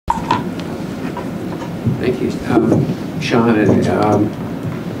Thank you, Sean. And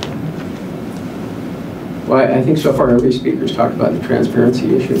well, I think so far every speaker's talked about the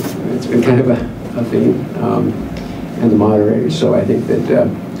transparency issue. It's been kind of a theme, and the moderators. So I think that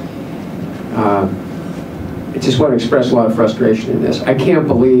I just want to express a lot of frustration in this. I can't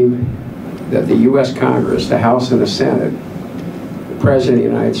believe that the U.S. Congress, the House and the Senate, the President of the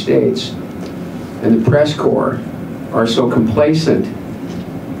United States, and the press corps are so complacent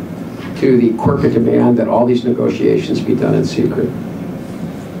to the corporate demand that all these negotiations be done in secret.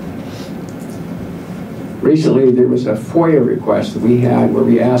 Recently, there was a FOIA request that we had where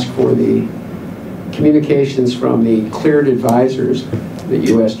we asked for the communications from the cleared advisors, the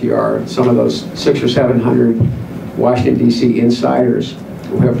USTR, some of those 600 or 700 Washington, D.C. insiders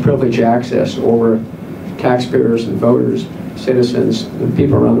who have privileged access over taxpayers and voters, citizens, and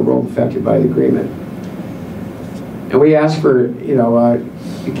people around the world affected by the agreement. And we asked for,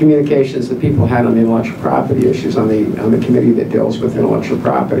 the communications that people had on the intellectual property issues on the committee that deals with intellectual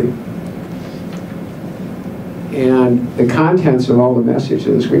property. And the contents of all the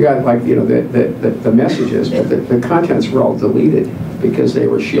messages, we got the messages, but the contents were all deleted because they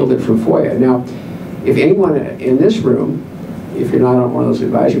were shielded from FOIA. Now, if anyone in this room, if you're not on one of those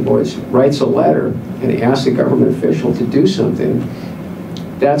advisory boards, writes a letter and asks a government official to do something,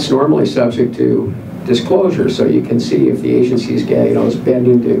 that's normally subject to disclosure, so you can see if the agency's is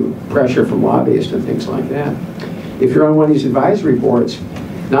bending to pressure from lobbyists and things like that. If you're on one of these advisory boards,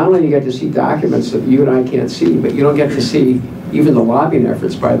 not only do you get to see documents that you and I can't see, but you don't get to see even the lobbying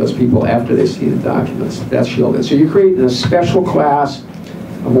efforts by those people after they see the documents. That's shielded. So you're creating a special class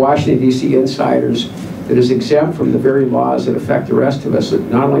of Washington, D.C. insiders that is exempt from the very laws that affect the rest of us,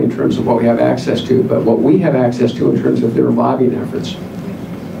 not only in terms of what we have access to, but what we have access to in terms of their lobbying efforts.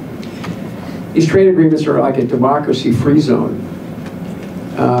 These trade agreements are like a democracy-free zone.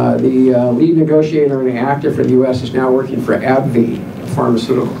 The lead negotiator and actor for the U.S. is now working for AbbVie, a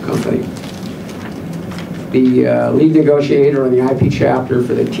pharmaceutical company. The lead negotiator on the IP chapter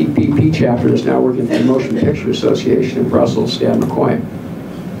for the TPP chapter is now working for the Motion Picture Association in Brussels, Stan McCoy.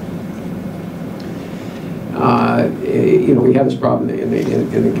 We have this problem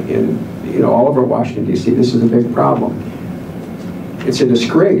in all over Washington, D.C. This is a big problem. It's a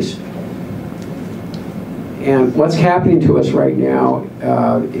disgrace. And what's happening to us right now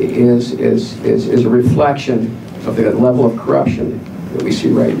is a reflection of the level of corruption that we see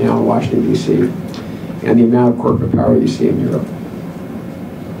right now in Washington, D.C. and the amount of corporate power you see in Europe.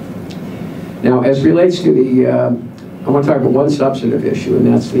 Now, as relates to the, I want to talk about one substantive issue, and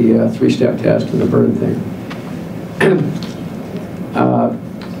that's the three-step test and the burden thing.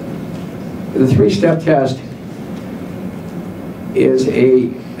 The three-step test is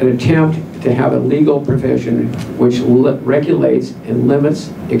an attempt to have a legal provision which regulates and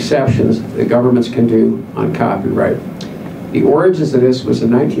limits exceptions that governments can do on copyright. The origins of this was in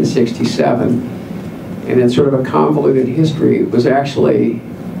 1967, and in sort of a convoluted history, it was actually,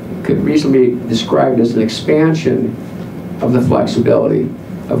 could reasonably be described as an expansion of the flexibility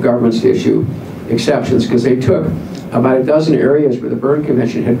of governments to issue exceptions, because they took about a dozen areas where the Berne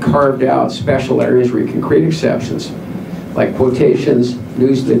Convention had carved out special areas where you can create exceptions, like quotations,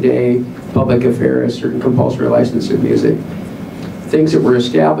 news of the day, public affairs, certain compulsory license of music, things that were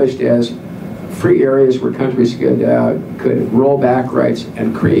established as free areas where countries could roll back rights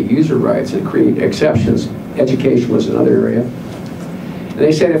and create user rights and create exceptions. Education was another area. And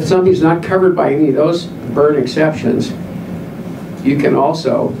they said if something's not covered by any of those Berne exceptions, you can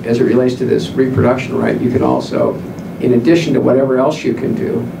also, as it relates to this reproduction right, you can also, in addition to whatever else you can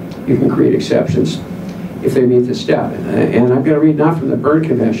do, you can create exceptions if they meet the step. And I'm going to read not from the Berne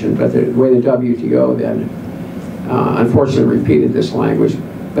Convention, but the way the WTO then unfortunately repeated this language,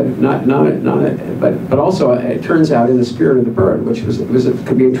 but but also it turns out in the spirit of the Berne, which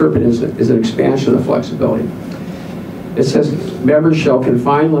could be interpreted as an expansion of the flexibility. It says members shall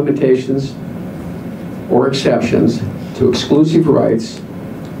confine limitations or exceptions to exclusive rights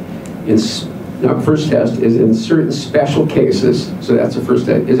in. Now, first test is in certain special cases, so that's the first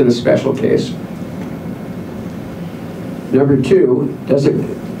test. Is it a special case? Number two,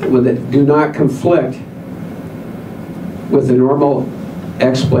 will it do not conflict with the normal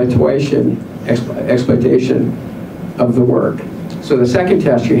exploitation of the work? So the second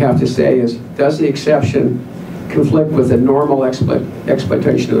test you have to say is, does the exception conflict with the normal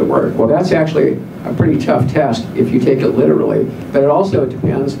exploitation of the work? Well, that's actually a pretty tough test if you take it literally, but it also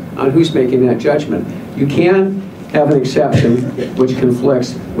depends on who's making that judgment. You can have an exception which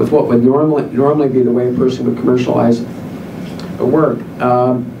conflicts with what would normally be the way a person would commercialize a work.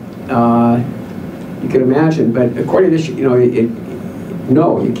 You can imagine, but according to this,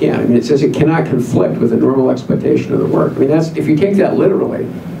 No, you can't. I mean, it says it cannot conflict with the normal exploitation of the work. I mean, that's, if you take that literally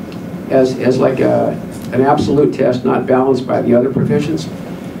as like an absolute test not balanced by the other provisions,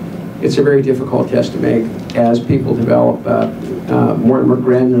 it's a very difficult test to make as people develop more and more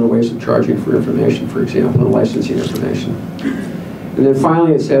granular ways of charging for information, for example, and licensing information. And then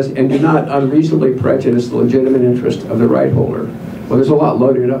finally it says, and do not unreasonably prejudice the legitimate interest of the right holder. Well, there's a lot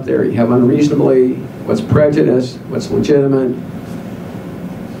loaded up there. You have unreasonably, what's prejudice, what's legitimate.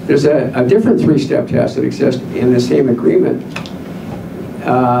 There's a different three-step test that exists in the same agreement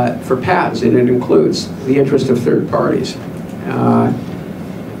for patents, and it includes the interest of third parties.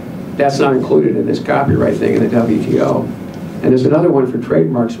 That's not included in this copyright thing in the WTO. And there's another one for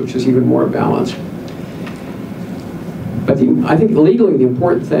trademarks, which is even more balanced. But I think legally the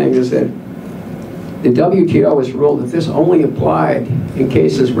important thing is that the WTO has ruled that this only applied in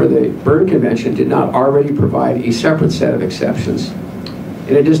cases where the Berne Convention did not already provide a separate set of exceptions.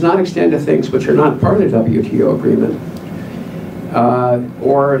 And it does not extend to things which are not part of the WTO agreement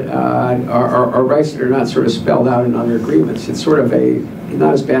or rights that are not sort of spelled out in other agreements. It's sort of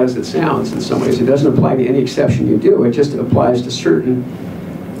not as bad as it sounds in some ways. It doesn't apply to any exception you do. It just applies to certain,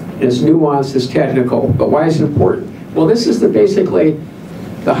 and it's nuanced, it's technical. But why is it important? Well, this is basically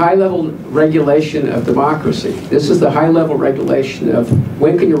the high-level regulation of democracy. This is the high-level regulation of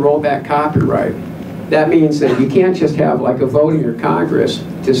when can you roll back copyright. That means that you can't just have like a vote in your Congress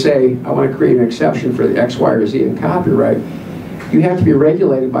to say, I want to create an exception for the X, Y, or Z in copyright. You have to be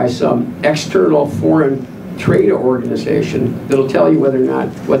regulated by some external foreign trade organization that'll tell you whether or not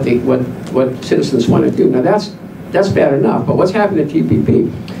what citizens want to do. Now that's bad enough, but what's happened to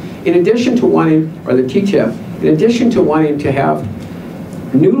TPP? In addition to wanting, or the TTIP, in addition to wanting to have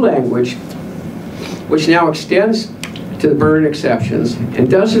new language, which now extends to the Berne exceptions and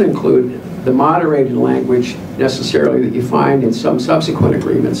doesn't include the moderated language necessarily that you find in some subsequent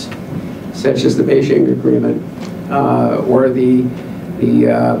agreements, such as the Beijing Agreement or the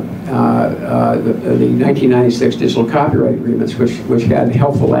 1996 digital copyright agreements, which had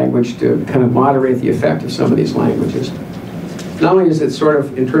helpful language to kind of moderate the effect of some of these languages. Not only is it sort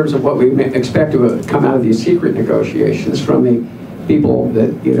of, in terms of what we expect to come out of these secret negotiations from the people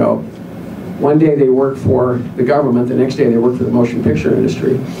that, you know, one day they work for the government, the next day they work for the motion picture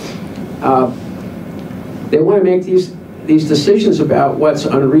industry. They want to make these decisions about what's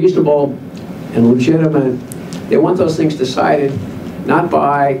unreasonable and legitimate. They want those things decided not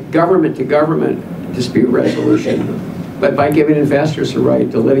by government-to-government dispute resolution, but by giving investors the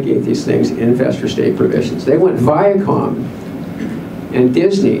right to litigate these things in investor-state provisions. They want Viacom and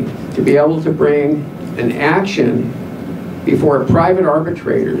Disney to be able to bring an action before private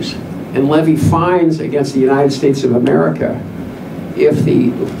arbitrators and levy fines against the United States of America if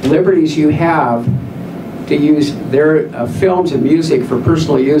the liberties you have to use their films and music for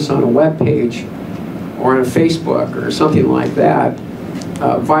personal use on a web page or on Facebook or something like that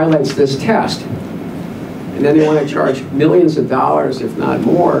violates this test. And then they want to charge millions of dollars, if not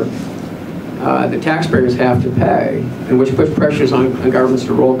more, the taxpayers have to pay, and which puts pressures on governments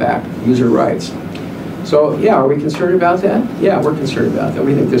to roll back user rights. So yeah, are we concerned about that? Yeah, we're concerned about that.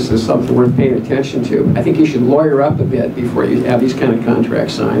 We think this is something worth paying attention to. I think you should lawyer up a bit before you have these kind of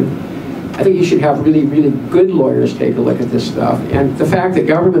contracts signed. I think you should have really, really good lawyers take a look at this stuff. And the fact that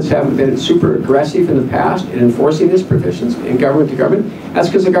governments haven't been super aggressive in the past in enforcing these provisions in government to government, that's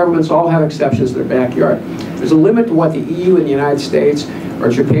because the governments all have exceptions in their backyard. There's a limit to what the EU and the United States or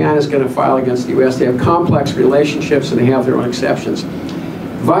Japan is going to file against the US. They have complex relationships and they have their own exceptions.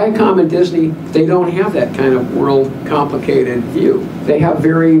 Viacom and Disney, they don't have that kind of world complicated view. They have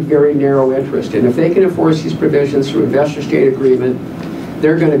very, very narrow interest. And if they can enforce these provisions through investor-state agreement,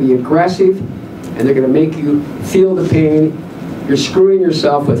 they're going to be aggressive and they're going to make you feel the pain. You're screwing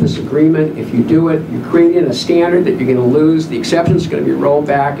yourself with this agreement. If you do it, you're creating a standard that you're going to lose. The exceptions are going to be rolled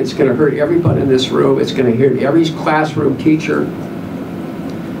back. It's going to hurt everybody in this room. It's going to hurt every classroom teacher.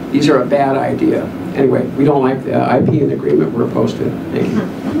 These are a bad idea. Anyway, we don't like the IP in the agreement. We're opposed to it. Thank you.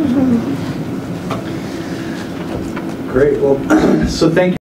 Great. Well, so thank you.